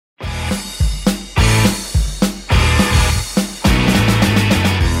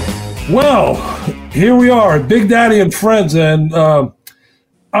Well, here we are, Big Daddy and Friends, and I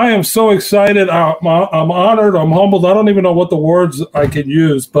am so excited. I'm honored. I'm humbled. I don't even know what the words I could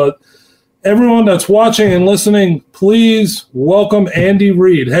use, but everyone that's watching and listening, please welcome Andy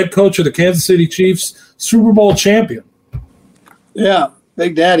Reid, head coach of the Kansas City Chiefs, Super Bowl champion. Yeah,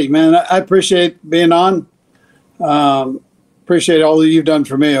 Big Daddy, man. I appreciate being on. Appreciate all that you've done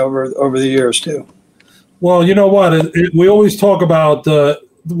for me over the years, too. Well, you know what? We always talk about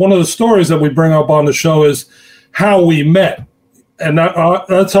one of the stories that we bring up on the show is how we met. And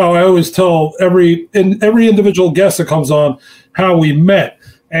that's how I always tell every individual guest that comes on how we met.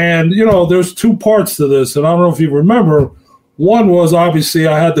 And, you know, there's two parts to this. And I don't know if you remember. One was obviously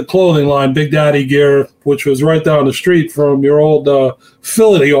I had the clothing line, Big Daddy Gear, which was right down the street from your old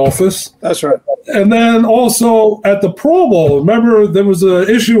Philly office. That's right. And then also at the Pro Bowl, remember there was an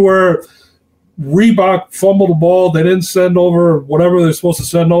issue where Reebok fumbled the ball. They didn't send over whatever they're supposed to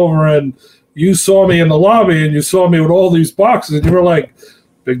send over. And you saw me in the lobby and you saw me with all these boxes. And you were like,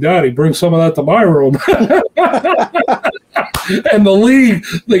 Big Daddy, bring some of that to my room. And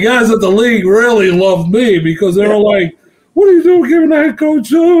the guys at the league really loved me because they were like, what are you doing giving the head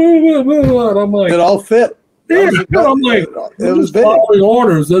coach? And I'm like, it all fit. Yeah, I'm like, it was following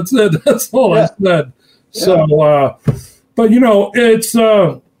orders. That's it. That's all I said. So, but, you know, it's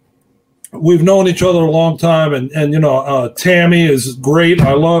we've known each other a long time. And you know, Tammy is great.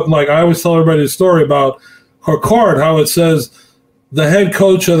 I always tell everybody the story about her card, how it says the head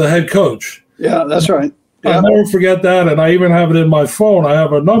coach of the head coach. Yeah, that's right. Yeah. I'll never forget that, and I even have it in my phone. I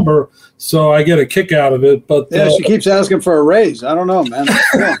have her number, so I get a kick out of it. But she keeps asking for a raise. I don't know, man.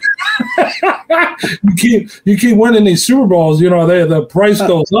 you keep winning these Super Bowls. You know, the price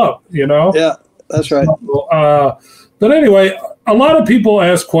goes up. You know. Yeah, that's right. So, but anyway, a lot of people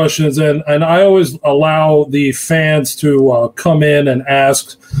ask questions, and I always allow the fans to come in and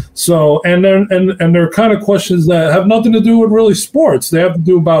ask. So, and they're kind of questions that have nothing to do with really sports. They have to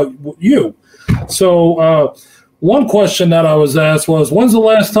do about you. So one question that I was asked was, when's the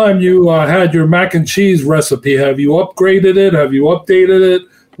last time you had your mac and cheese recipe? Have you upgraded it? Have you updated it?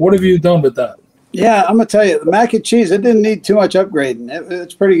 What have you done with that? Yeah, I'm going to tell you, the mac and cheese, it didn't need too much upgrading.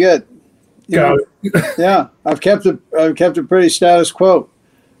 It's pretty good. Got it. Yeah, I've kept it pretty status quo.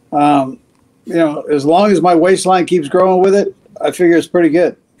 You know, as long as my waistline keeps growing with it, I figure it's pretty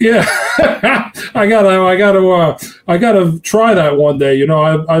good. Yeah, I gotta try that one day. You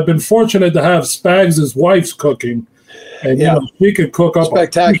know, I've been fortunate to have Spags' wife's cooking, and you know, she could cook up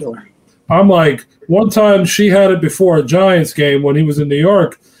spectacular. I'm like, one time she had it before a Giants game when he was in New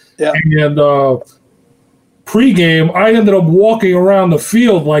York, and pregame I ended up walking around the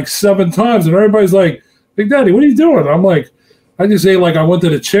field like 7 times, and everybody's like, Big Daddy, what are you doing? I'm like, I just ate like I went to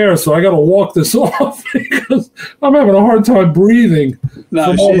the chair, so I got to walk this off because I'm having a hard time breathing.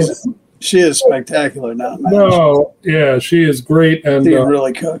 No, she is spectacular now, man. No, yeah, she is great. And she can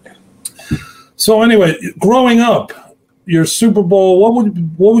really cook. So anyway, growing up, your Super Bowl, what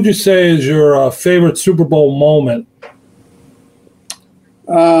would you say is your favorite Super Bowl moment?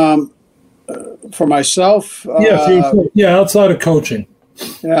 For myself? Outside of coaching.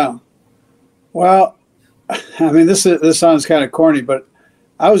 Yeah. Well, I mean, this sounds kind of corny, but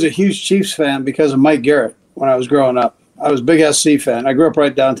I was a huge Chiefs fan because of Mike Garrett when I was growing up. I was a big SC fan. I grew up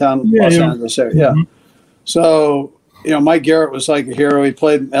right downtown Los Angeles area. Yeah. Mm-hmm. So, you know, Mike Garrett was like a hero. He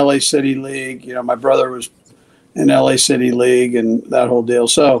played in LA City League. You know, my brother was in LA City League and that whole deal.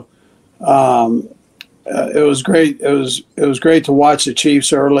 So, it was great. It was great to watch the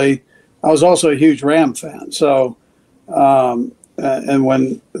Chiefs early. I was also a huge Ram fan. So, and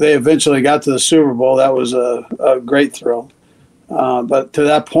when they eventually got to the Super Bowl, that was a great thrill. But to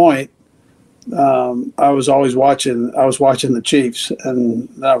that point, I was always watching. I was watching the Chiefs, and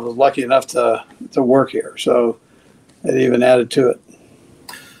I was lucky enough to work here, so it even added to it.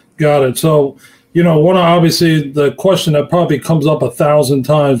 Got it. So, you know, obviously the question that probably comes up 1,000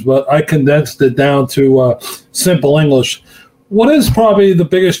 times, but I condensed it down to simple English. What is probably the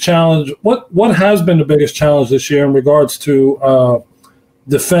biggest challenge? What has been the biggest challenge this year in regards to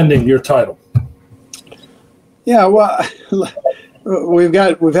defending your title? Yeah, well, we've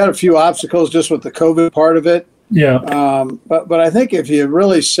had a few obstacles just with the COVID part of it. Yeah. But I think if you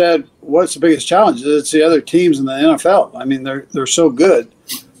really said what's the biggest challenge, it's the other teams in the NFL. I mean, they're so good.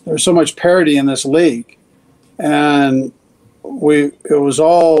 There's so much parity in this league, and it was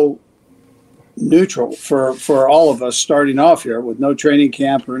all neutral for all of us starting off here with no training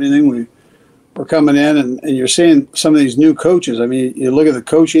camp or anything. We're coming in and you're seeing some of these new coaches. I mean, you look at the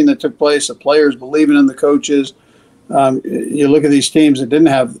coaching that took place, the players believing in the coaches. You look at these teams that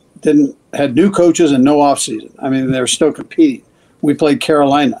had new coaches and no off season. I mean, they're still competing. we played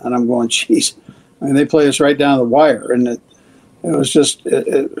Carolina, and I'm going, geez, I mean, they play us right down the wire, and it was just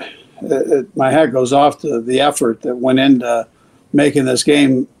my hat goes off to the effort that went into making this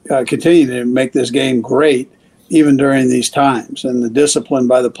game, continue to make this game great, even during these times, and the discipline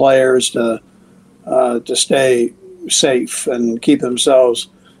by the players to stay safe and keep themselves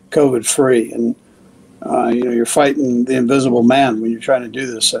COVID free. And you're fighting the invisible man when you're trying to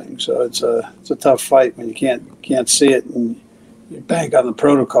do this thing. So it's a tough fight when you can't see it and you bank on the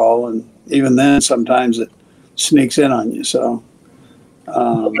protocol, and even then sometimes it sneaks in on you. So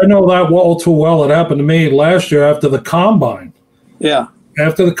I know that all too well. It happened to me last year after the combine. Yeah.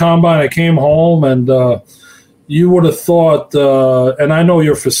 After the combine, I came home, and you would have thought, and I know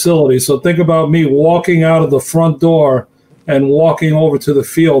your facility, so think about me walking out of the front door and walking over to the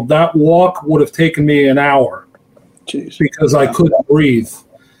field. That walk would have taken me an hour. Jeez. Because I couldn't breathe.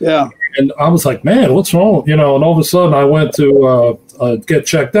 Yeah. And I was like, man, what's wrong? And all of a sudden I went to get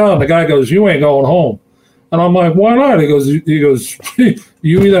checked out, and the guy goes, you ain't going home. And I'm like, why not? He goes, you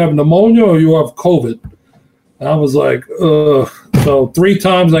either have pneumonia or you have COVID. And I was like, So 3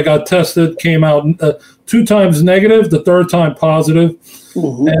 times I got tested, came out 2 times negative, the 3rd time positive.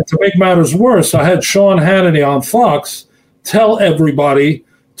 Mm-hmm. And to make matters worse, I had Sean Hannity on Fox tell everybody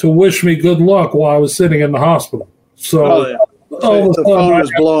to wish me good luck while I was sitting in the hospital. So the phone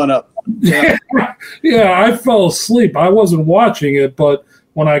was blowing up. Yeah. Yeah, I fell asleep. I wasn't watching it, but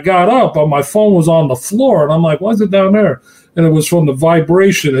when I got up, my phone was on the floor, and I'm like, why is it down there? And it was from the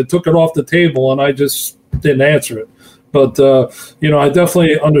vibration. It took it off the table, and I just didn't answer it. But, I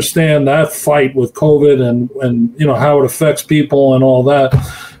definitely understand that fight with COVID and how it affects people and all that.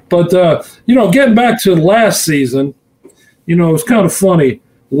 But, getting back to last season, it was kind of funny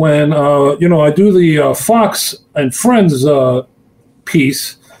when, I do the Fox and Friends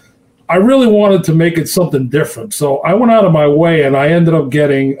piece. I really wanted to make it something different. So I went out of my way, and I ended up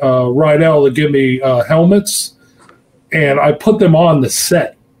getting Rydell to give me helmets, and I put them on the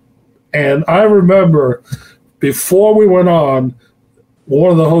set. And I remember before we went on,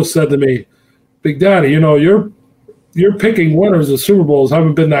 one of the hosts said to me, Big Daddy, you're picking winners of Super Bowls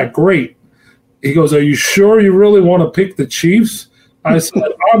haven't been that great. He goes, are you sure you really want to pick the Chiefs? I said,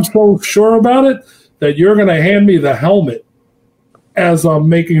 I'm so sure about it that you're going to hand me the helmet as I'm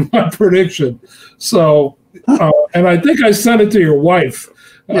making my prediction. So, and I think I sent it to your wife.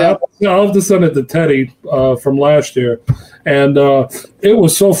 Yeah. I'll have to send it to Teddy from last year. And it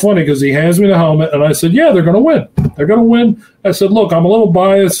was so funny because he hands me the helmet, and I said, yeah, they're going to win. They're going to win. I said, look, I'm a little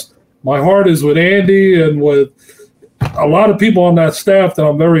biased. My heart is with Andy and with a lot of people on that staff that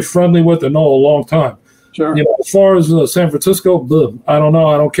I'm very friendly with and know a long time. Sure. As far as San Francisco, I don't know.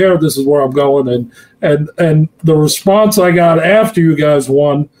 I don't care if this is where I'm going. And the response I got after you guys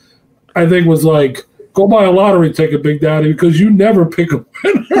won, I think was like, go buy a lottery ticket, Big Daddy, because you never pick a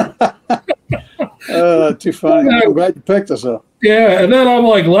winner. Too funny. I'm glad you picked us up. Yeah, and then I'm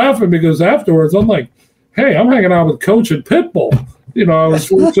like laughing because afterwards I'm like, hey, I'm hanging out with Coach and Pitbull. I was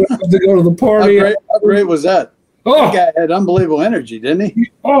fortunate to go to the party. How great was that? Oh, that guy had unbelievable energy, didn't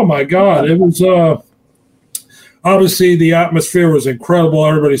he? Oh, my God. It was obviously the atmosphere was incredible.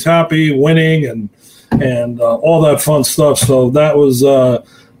 Everybody's happy, winning, and all that fun stuff. So that was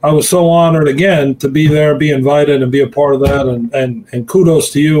I was so honored again to be there, be invited, and be a part of that. And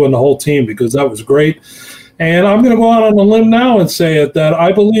kudos to you and the whole team because that was great. And I'm going to go out on a limb now and say it that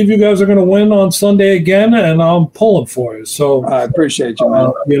I believe you guys are going to win on Sunday again, and I'm pulling for you. So I appreciate you,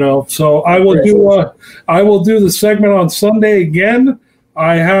 man. So I will do the segment on Sunday again.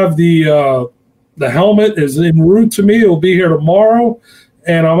 I have the helmet is en route to me. It will be here tomorrow,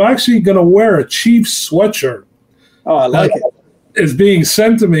 and I'm actually going to wear a Chiefs sweatshirt. Oh, I like it. Is being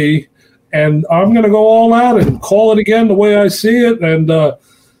sent to me, and I'm going to go all out and call it again the way I see it, and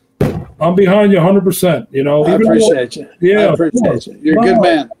I'm behind you 100%. I appreciate you. Yeah, I appreciate you. You're a good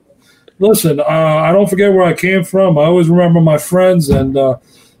man. Listen, I don't forget where I came from. I always remember my friends, and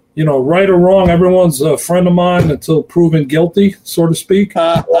right or wrong, everyone's a friend of mine until proven guilty, so to speak.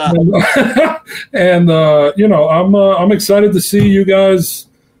 And I'm excited to see you guys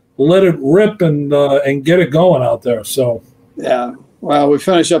let it rip and get it going out there. So. Yeah. Well, we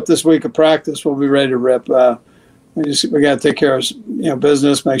finish up this week of practice. We'll be ready to rip. We got to take care of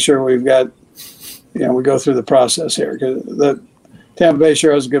business. Make sure we've got we go through the process here because the Tampa Bay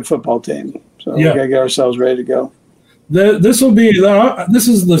sure has a good football team. So we got to get ourselves ready to go. This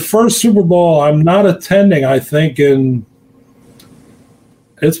is the first Super Bowl I'm not attending. I think it's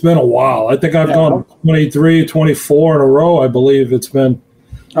been a while. I think I've gone 23, 24 in a row. I believe it's been.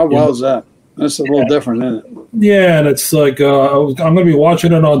 How well is that? That's a little different, isn't it? Yeah, and it's like I'm going to be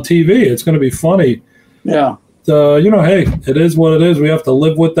watching it on TV. It's going to be funny. Yeah. hey, it is what it is. We have to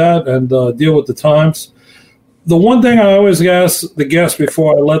live with that and deal with the times. The one thing I always ask the guests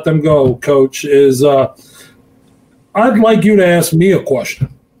before I let them go, Coach, is I'd like you to ask me a question.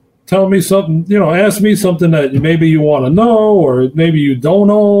 Tell me something, ask me something that maybe you want to know or maybe you don't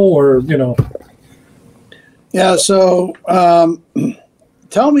know or. Yeah, so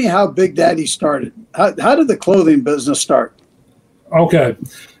tell me how Big Daddy started. How did the clothing business start? Okay.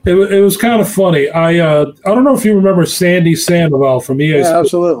 It was kind of funny. I don't know if you remember Sandy Sandoval from EA. Yeah,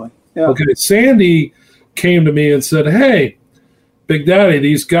 absolutely. Yeah. Okay, Sandy came to me and said, "Hey, Big Daddy,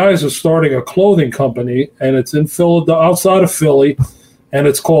 these guys are starting a clothing company, and it's in Philadelphia, outside of Philly, and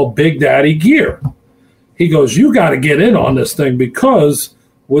it's called Big Daddy Gear." He goes, "You got to get in on this thing because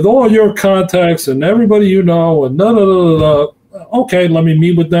with all your contacts and everybody and okay, let me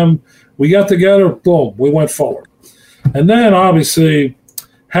meet with them." We got together, boom, we went forward. And then obviously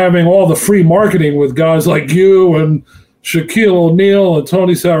having all the free marketing with guys like you and Shaquille O'Neal and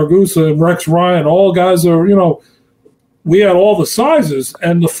Tony Saragusa and Rex Ryan, all guys are, we had all the sizes.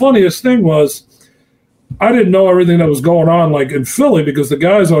 And the funniest thing was I didn't know everything that was going on like in Philly because the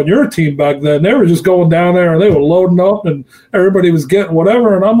guys on your team back then, they were just going down there and they were loading up and everybody was getting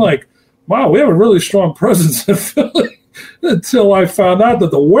whatever. And I'm like, wow, we have a really strong presence in Philly until I found out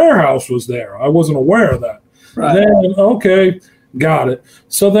that the warehouse was there. I wasn't aware of that. Right. Then, okay, got it.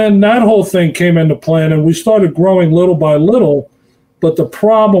 So then that whole thing came into play, and we started growing little by little. But the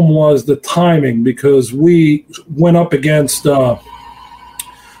problem was the timing because we went up against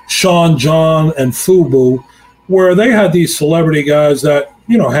Sean John and Fubu, where they had these celebrity guys that,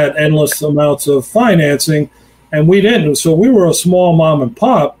 had endless amounts of financing, and we didn't. So we were a small mom and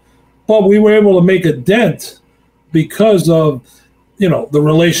pop, but we were able to make a dent because of the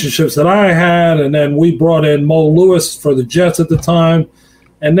relationships that I had, and then we brought in Mo Lewis for the Jets at the time,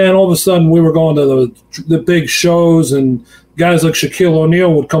 and then all of a sudden we were going to the big shows, and guys like Shaquille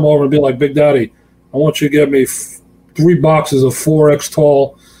O'Neal would come over and be like, "Big Daddy, I want you to get me 3 boxes of 4X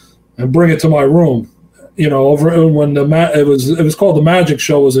tall and bring it to my room." Over when it was called the Magic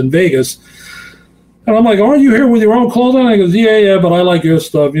Show, was in Vegas. And I'm like, "Aren't you here with your own clothing?" And he goes, yeah, but I like your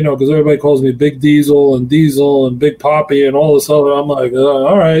stuff, because everybody calls me Big Diesel and Big Poppy and all this other. I'm like,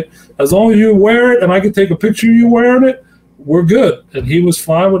 all right, as long as you wear it and I can take a picture of you wearing it, we're good. And he was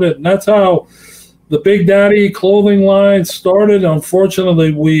fine with it. And that's how the Big Daddy clothing line started.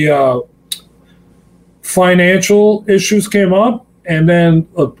 Unfortunately, financial issues came up, and then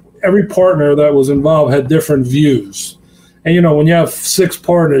every partner that was involved had different views. And, when you have 6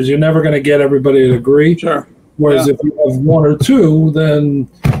 partners, you're never going to get everybody to agree. Sure. Whereas if you have 1 or 2, then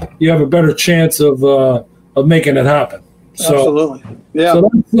you have a better chance of making it happen. So, absolutely. Yeah. So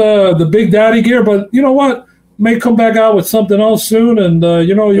that's the Big Daddy Gear. But you know what? May come back out with something else soon. And,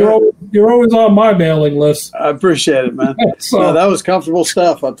 you're always on my mailing list. I appreciate it, man. So that was comfortable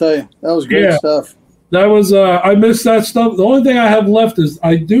stuff, I'll tell you. That was great stuff. That was I missed that stuff. The only thing I have left is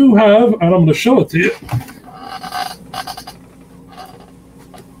I do have, and I'm going to show it to you.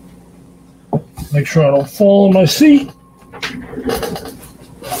 Make sure I don't fall in my seat.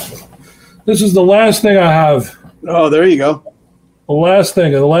 This is the last thing I have. Oh, there you go. The last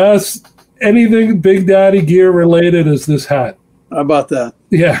thing. Anything Big Daddy Gear related is this hat. How about that?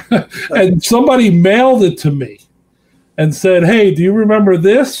 Yeah. And somebody mailed it to me and said, "Hey, do you remember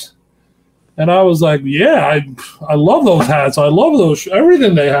this?" And I was like, "Yeah, I love those hats. I love those,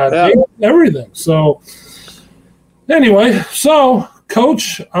 everything they had, everything." So anyway,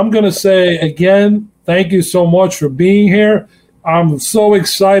 Coach, I'm going to say again, thank you so much for being here. I'm so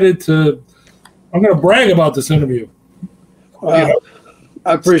excited I'm going to brag about this interview. I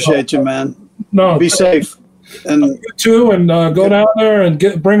appreciate you, man. No, be safe. And you too, and go down there and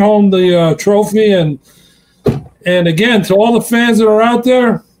bring home the trophy. And again, to all the fans that are out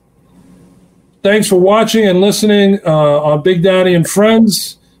there, thanks for watching and listening on Big Daddy and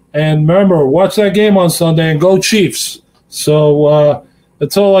Friends. And remember, watch that game on Sunday and go Chiefs. So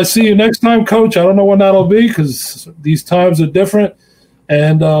until I see you next time, Coach, I don't know when that'll be because these times are different.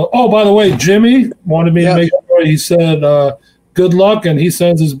 And, by the way, Jimmy wanted me to make sure. He said good luck, and he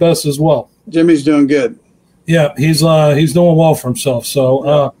sends his best as well. Jimmy's doing good. Yeah, he's doing well for himself.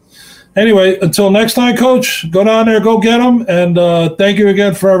 So anyway, until next time, Coach, go down there, go get him, and thank you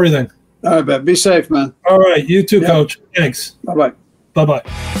again for everything. All right, man. Be safe, man. All right, you too, Coach. Thanks. Bye-bye. Bye-bye.